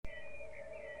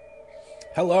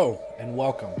Hello and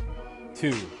welcome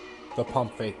to the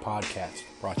Pump Fake Podcast,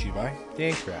 brought to you by the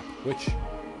Anchor app, which,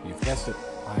 you've guessed it,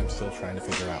 I'm still trying to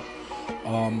figure out.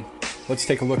 Let's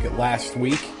take a look at last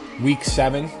week, week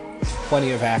 7,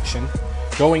 plenty of action.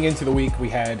 Going into the week, we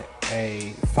had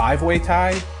a 5-way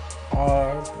tie.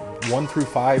 1 through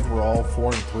 5 were all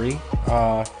 4-3,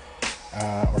 or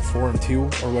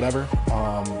 4-2, or whatever.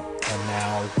 And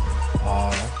now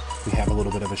we have a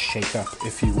little bit of a shake-up,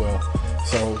 if you will.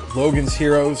 So Logan's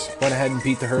Heroes went ahead and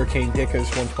beat the Hurricane Dickas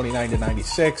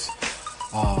 129-96.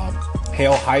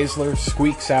 Hale Heisler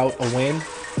squeaks out a win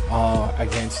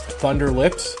against Thunder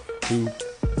Lips, who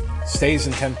stays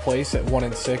in 10th place at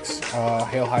 1-6.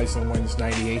 Hale Heisler wins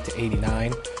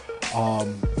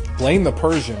 98-89. Blame the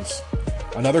Persians,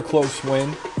 another close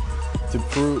win to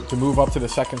move up to the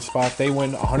second spot. They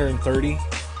win 130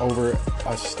 over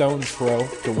a stone's throw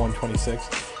to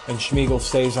 126. And Schmiegel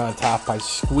stays on top by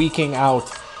squeaking out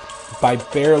by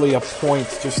barely a point,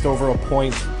 just over a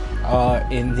point,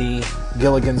 in the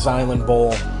Gilligan's Island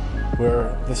Bowl,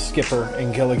 where the skipper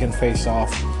and Gilligan face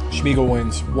off. Schmiegel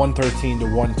wins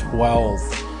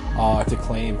 113-112 to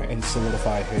claim and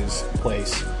solidify his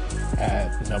place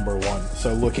at number 1.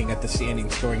 So looking at the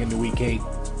standings going into week 8,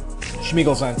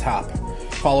 Schmiegel's on top,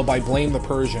 followed by Blame the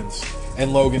Persians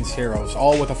and Logan's Heroes,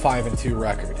 all with a 5-2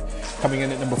 record. Coming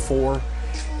in at number 4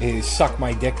 is Suck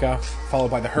My Dicka, followed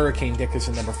by the Hurricane Dickas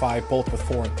in number 5, both with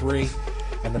 4-3.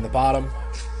 And then the bottom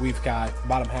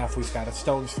half, we've got a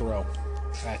stone's throw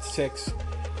at 6.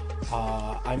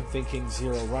 I'm thinking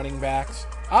 0 running backs.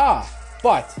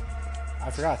 But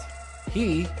I forgot.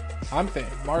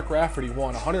 Mark Rafferty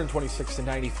won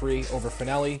 126-93 over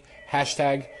Finelli.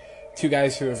 Hashtag 2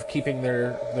 guys who have keeping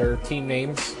their team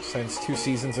names since 2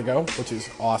 seasons ago, which is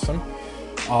awesome.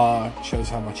 Shows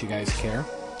how much you guys care.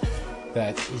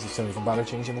 That you just don't even bother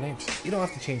changing the names. You don't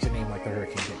have to change the name like the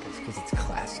Hurricane Dickas because it's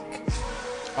classic.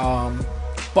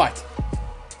 But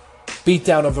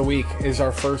Beatdown of the Week is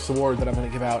our first award that I'm going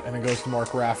to give out, and it goes to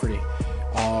Mark Rafferty,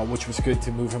 which was good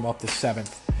to move him up to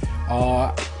 7th.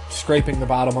 Scraping the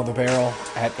bottom of the barrel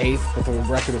at 8th with a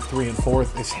record of 3 and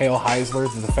 4th is Hale Heisler,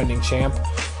 the defending champ.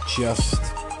 Just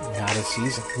not his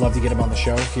season. Love to get him on the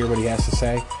show, hear what he has to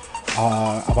say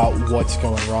about what's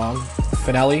going wrong.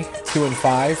 Finelli, 2 and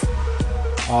 5.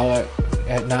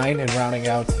 At 9, and rounding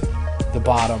out the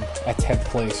bottom at 10th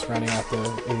place, rounding out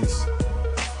is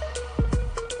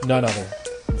none other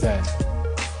than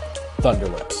Thunder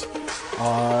Lips.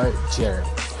 Jared,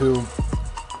 who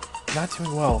not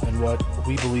doing well in what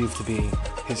we believe to be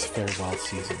his farewell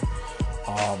season.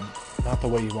 Not the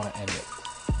way you want to end it.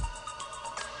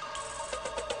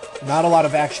 Not a lot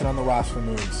of action on the roster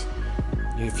moves.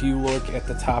 If you look at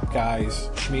the top guys,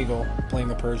 Schmiegel, Blame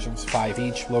the Persians, 5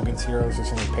 each. Logan's Heroes has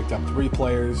only picked up 3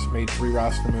 players, made 3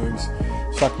 roster moves.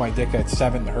 Suck My Dicka at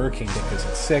 7, the Hurricane Dickas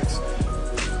at 6.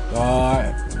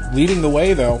 Leading the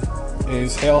way, though,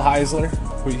 is Hale Heisler,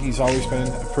 who he's always been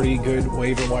a pretty good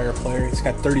waiver wire player. He's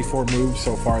got 34 moves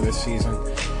so far this season,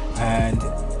 and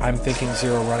I'm thinking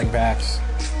 0 running backs,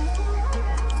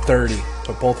 30,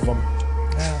 but both of them,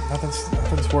 nothing's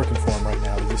working for him right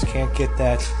now. They just can't get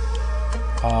that.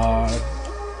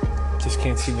 Just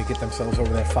can't seem to get themselves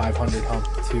over that 500 hump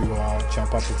to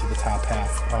jump up into the top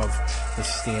half of the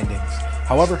standings.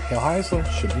 However, Hale Heisler,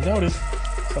 should be noted,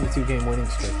 it's on a 2-game winning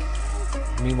streak.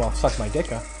 Meanwhile, Suck My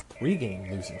Dicka,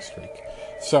 3-game losing streak.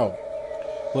 So,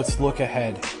 let's look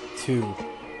ahead to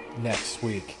next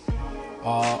week.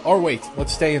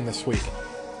 Let's stay in this week.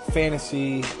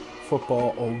 Fantasy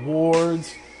Football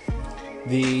Awards.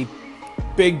 The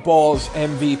Big Balls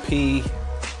MVP.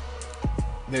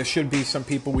 There should be some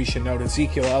people we should note.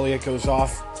 Ezekiel Elliott goes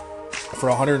off for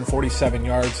 147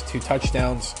 yards, 2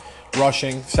 touchdowns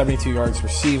rushing, 72 yards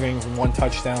receiving, 1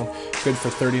 touchdown, good for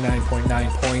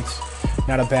 39.9 points.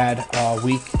 Not a bad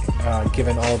week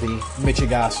given all the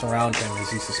Michigas around him.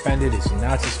 Is he suspended? Is he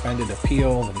not suspended?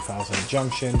 Appeal? Then he files an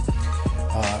injunction.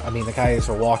 The guy is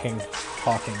a walking,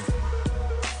 talking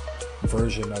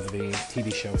version of the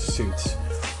TV show Suits.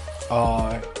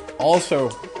 Also,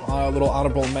 a little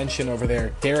honorable mention over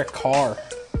there. Derek Carr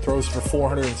throws for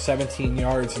 417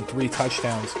 yards and 3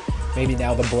 touchdowns. Maybe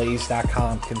now the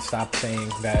Blaze.com can stop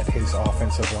saying that his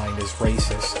offensive line is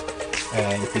racist,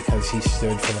 and because he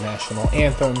stood for the national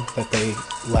anthem, that they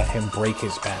let him break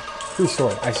his back. True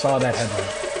story. I saw that headline,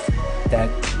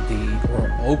 that the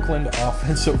Oakland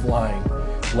offensive line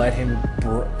let him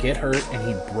get hurt, and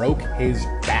he broke his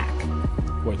back,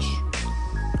 which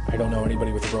I don't know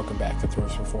anybody with a broken back that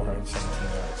throws for 417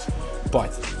 yards.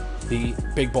 But the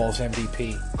Big Balls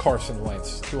MVP, Carson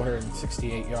Wentz,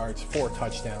 268 yards, 4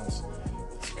 touchdowns.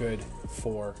 It's good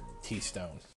for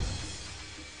T-Stone.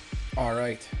 All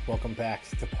right, welcome back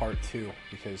to part 2,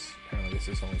 because apparently this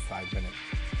is only 5-minute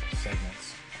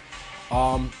segments.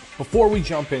 Before we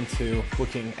jump into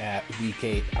looking at Week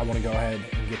 8, I want to go ahead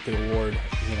and get the award,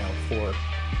 for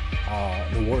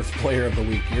the worst player of the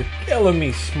week. You're killing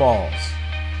me, Smalls.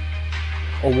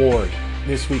 Award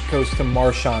this week goes to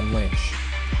Marshawn Lynch.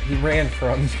 He ran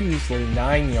for a measly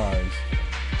 9 yards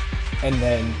and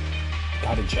then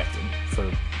got ejected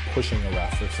for pushing a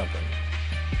ref or something.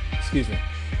 Excuse me.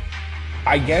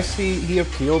 I guess he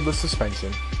appealed the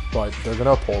suspension, but they're going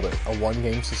to uphold it, a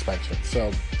 1-game suspension.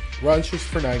 So, rushes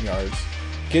for 9 yards,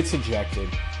 gets ejected,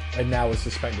 and now is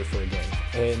suspended for a game.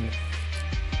 And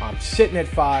I'm sitting at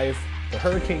 5. The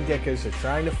Hurricane Dickas are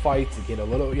trying to fight to get a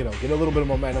little bit of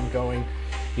momentum going.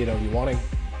 You want to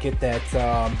get that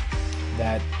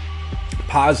that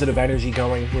positive energy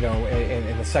going,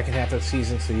 in the second half of the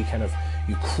season, so you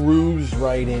cruise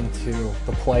right into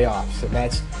the playoffs. And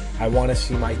that's, I want to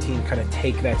see my team kind of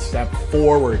take that step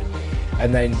forward.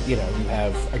 And then, you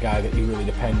have a guy that you really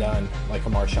depend on, like a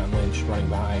Marshawn Lynch, running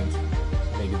behind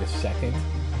maybe the second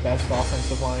best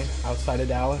offensive line outside of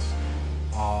Dallas.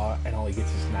 And all he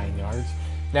gets is 9 yards.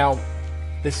 Now,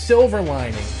 the silver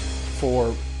lining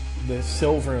for the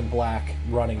silver and black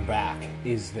running back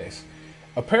is this.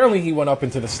 Apparently he went up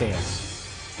into the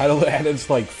stands, had his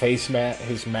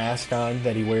his mask on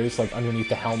that he wears underneath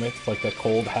the helmet, that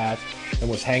cold hat, and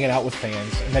was hanging out with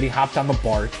fans. And then he hopped on the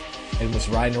BART and was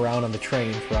riding around on the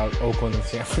train throughout Oakland and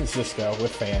San Francisco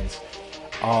with fans.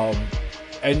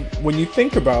 And when you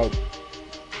think about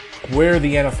where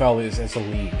the NFL is as a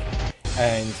league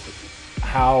and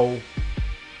how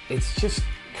it's just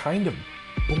kind of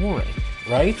boring,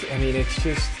 right? I mean, it's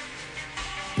just,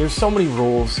 there's so many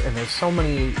rules and there's so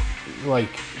many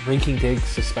rinky-dink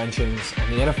suspensions,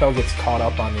 and the NFL gets caught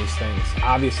up on these things.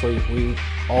 Obviously, we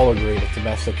all agree that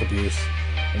domestic abuse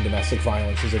and domestic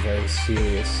violence is a very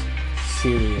serious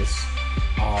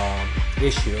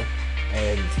issue,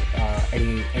 and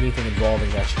anything involving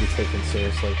that should be taken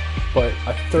seriously. But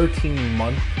a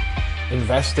 13-month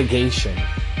investigation,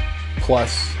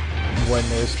 plus when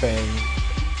there's been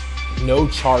no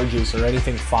charges or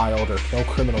anything filed or no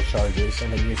criminal charges,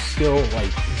 and then you're still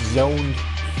zoned,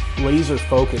 laser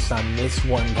focused on this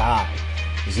one guy,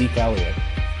 Zeke Elliott,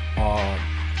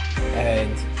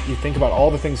 and you think about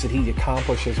all the things that he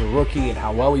accomplished as a rookie and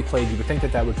how well he played, you would think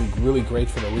that would be really great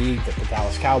for the league, that the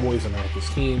Dallas Cowboys, America's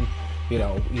team,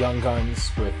 young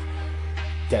guns with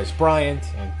Dez Bryant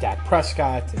and Dak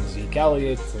Prescott and Zeke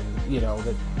Elliott,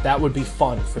 and that would be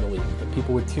fun for the league, that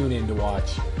people would tune in to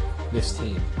watch this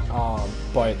team.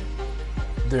 But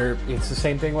it's the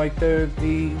same thing like the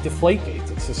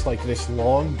Deflategate. It's just this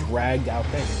long, dragged out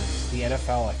thing. It's the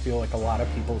NFL, I feel like a lot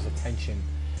of people's attention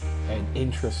and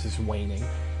interest is waning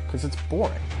because it's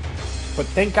boring. But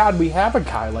thank God we have a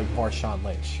guy like Marshawn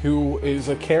Lynch, who is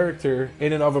a character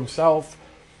in and of himself,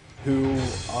 who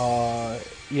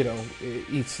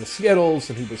eats the Skittles,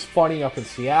 and he was funny up in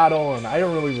Seattle, and I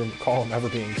don't really recall him ever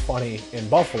being funny in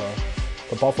Buffalo.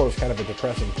 But Buffalo is kind of a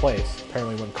depressing place.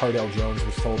 Apparently when Cardell Jones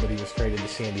was told that he was traded to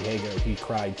San Diego, he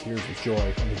cried tears of joy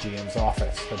in the GM's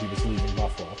office that he was leaving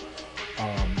Buffalo.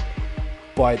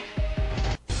 But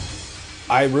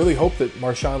I really hope that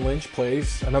Marshawn Lynch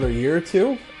plays another year or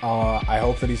two. I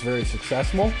hope that he's very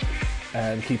successful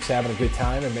and keeps having a good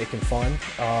time and making fun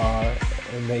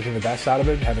and making the best out of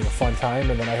it, having a fun time.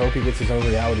 And then I hope he gets his own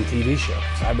reality TV show.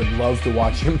 So I would love to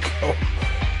watch him go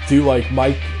do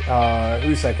Mike,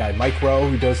 who's that guy? Mike Rowe,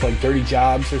 who does Dirty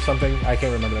Jobs or something. I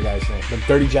can't remember the guy's name, but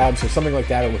Dirty Jobs or something like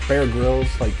that, or with Bear Grylls,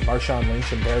 Marshawn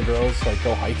Lynch and Bear Grylls,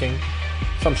 go hiking.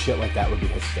 Some shit like that would be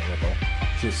hysterical.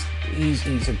 Just,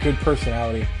 he's a good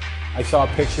personality. I saw a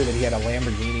picture that he had a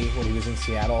Lamborghini when he was in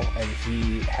Seattle, and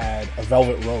he had a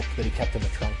velvet rope that he kept in the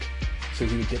trunk. So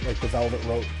he would get the velvet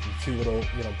rope and 2 little,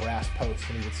 brass posts,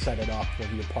 and he would set it up when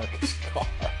he would park his car.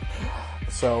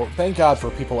 So thank God for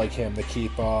people like him that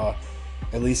keep, at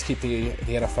least keep the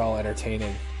NFL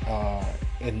entertaining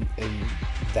in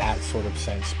that sort of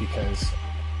sense, because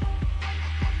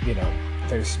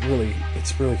it's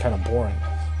really kind of boring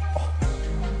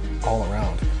all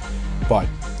around. But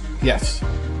yes,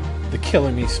 the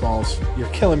Killing Me Smalls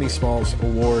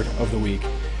award of the week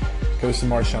goes to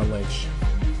Marshawn Lynch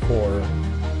for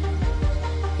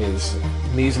his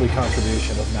measly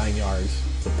contribution of 9 yards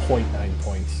for 0.9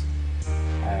 points,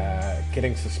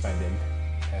 getting suspended,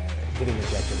 getting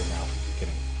ejected, and now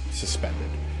getting suspended.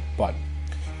 But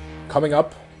coming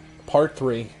up, part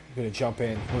 3, we're going to jump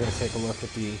in. We're going to take a look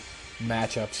at the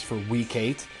matchups for Week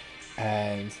 8,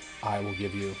 and I will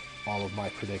give you all of my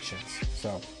predictions.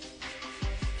 So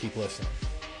keep listening.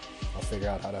 I'll figure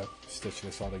out how to stitch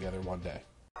this all together one day.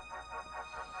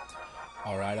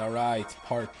 All right.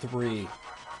 Part 3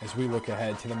 as we look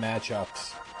ahead to the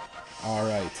matchups. All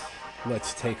right,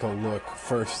 let's take a look.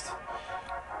 First,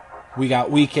 we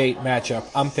got Week 8 matchup.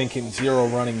 I'm thinking 0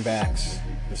 running backs,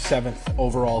 the 7th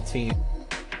overall team.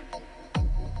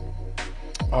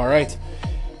 All right,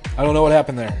 I don't know what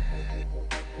happened there.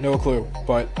 No clue,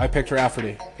 but I picked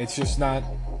Rafferty. It's just not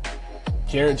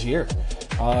Jared's year.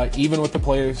 Even with the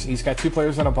players, he's got 2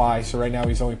 players on a bye, so right now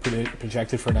he's only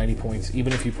projected for 90 points.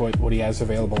 Even if you put what he has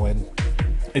available in,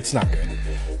 it's not good.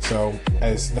 So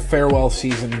as the farewell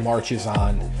season marches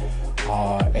on,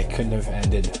 it couldn't have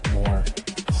ended more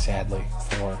sadly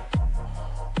for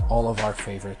all of our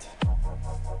favorite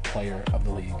player of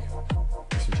the league,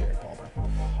 Mr. Jared Baldwin.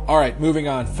 All right, moving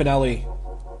on. Finelli,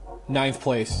 9th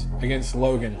place against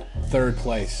Logan, 3rd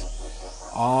place.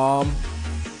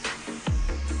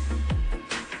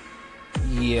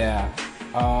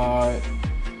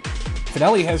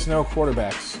 Finelli has no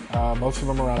quarterbacks. Most of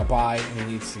them are on a bye, and he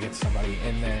needs to get somebody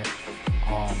in there.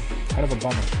 Kind of a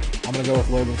bummer. I'm going to go with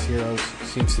Logan's Heroes.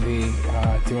 Seems to be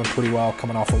doing pretty well,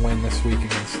 coming off a win this week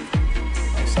against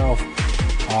myself.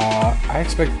 I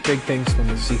expect big things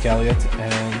from Zeke Elliott,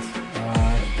 and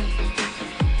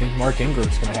I think Mark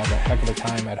Ingram's going to have a heck of a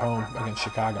time at home against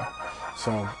Chicago.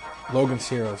 So Logan's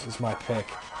Heroes is my pick.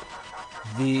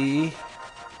 The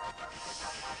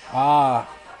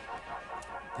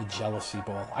Jealousy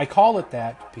Bowl. I call it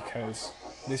that because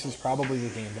this is probably the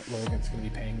game that Logan's going to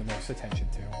be paying the most attention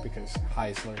to, because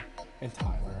Heisler and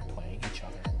Tyler are playing each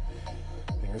other.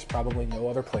 There's probably no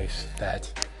other place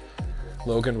that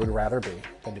Logan would rather be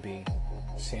than to be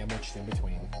sandwiched in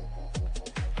between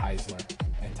Heisler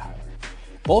and Tyler.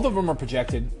 Both of them are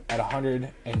projected at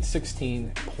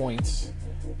 116 points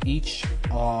each.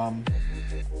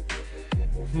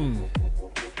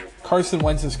 Carson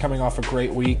Wentz is coming off a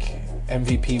great week,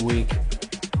 MVP week.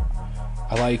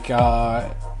 I like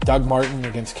Doug Martin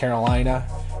against Carolina.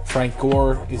 Frank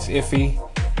Gore is iffy.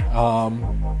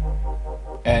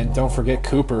 And don't forget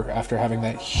Cooper after having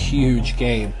that huge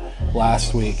game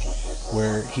last week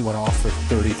where he went off for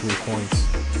 33 points.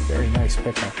 Very nice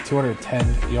pickup.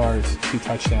 210 yards, 2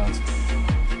 touchdowns.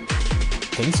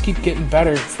 Things keep getting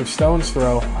better for Stone's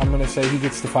throw. I'm going to say he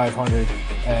gets to 500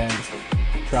 and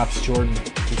drops Jordan,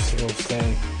 who will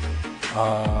stay.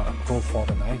 He'll fall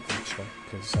to 9th, actually,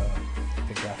 because I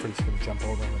think Rafferty's going to jump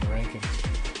over him in the rankings.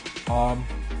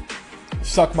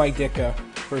 Suck My Dicka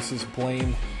versus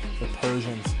Blame the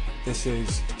Persians. This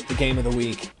is the game of the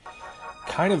week.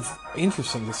 Kind of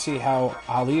interesting to see how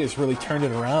Ali has really turned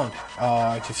it around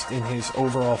just in his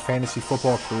overall fantasy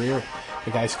football career.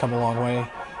 The guy's come a long way,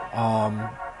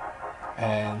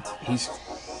 and he's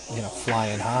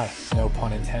flying high, no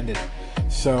pun intended.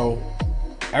 So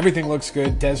everything looks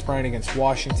good. Des Bryant against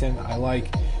Washington. I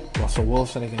like Russell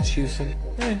Wilson against Houston.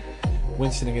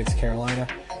 Winston against Carolina.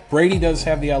 Brady does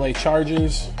have the LA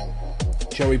Chargers.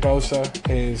 Joey Bosa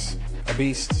is a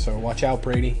beast, so watch out,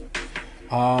 Brady.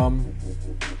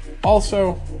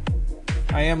 Also,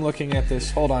 I am looking at this.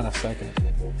 Hold on a second.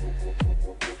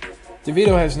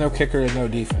 DeVito has no kicker and no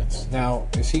defense. Now,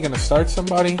 is he going to start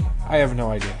somebody? I have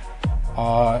no idea.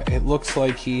 It looks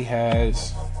like he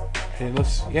has...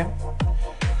 yeah.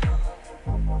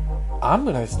 I'm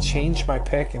going to change my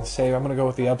pick and say I'm going to go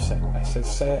with the upset. I said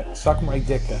Suck My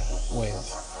Dicka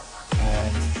wins.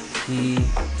 And he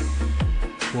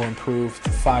will improve to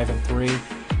 5-3.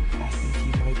 I think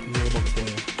he might be able to...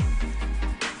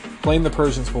 Blame the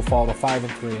Persians will fall to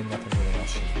 5-3 and nothing really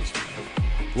else changes.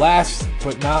 Last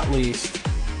but not least,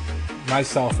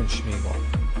 myself and Schmiegel.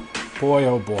 Boy,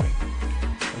 oh boy.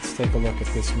 Let's take a look at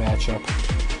this matchup.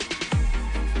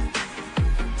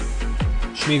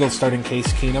 Schmiegel starting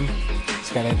Case Keenum.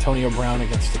 He's got Antonio Brown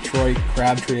against Detroit,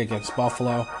 Crabtree against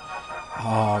Buffalo,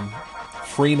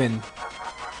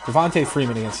 Devontae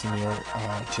Freeman against the New York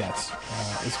Jets.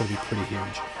 It's going to be pretty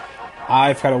huge.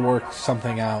 I've got to work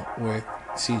something out with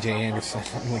C.J. Anderson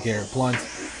and LeGarrette Blount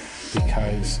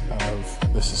because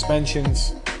of the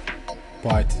suspensions,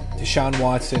 but Deshaun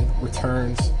Watson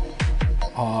returns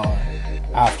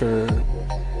after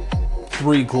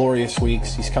 3 glorious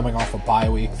weeks. He's coming off a bye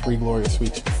week, 3 glorious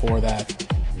weeks before that.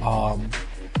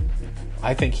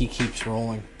 I think he keeps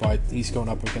rolling, but he's going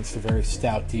up against a very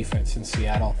stout defense in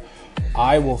Seattle.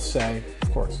 I will say,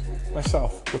 of course,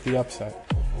 myself with the upset.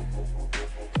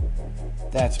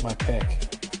 That's my pick,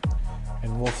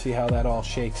 and we'll see how that all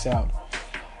shakes out.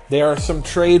 There are some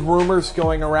trade rumors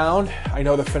going around. I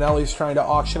know that Finelli's trying to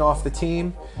auction off the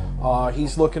team.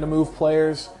 He's looking to move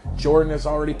players. Jordan has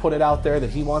already put it out there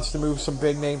that he wants to move some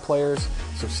big-name players.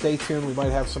 So stay tuned. We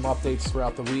might have some updates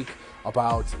throughout the week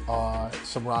about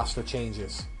some roster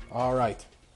changes. All right.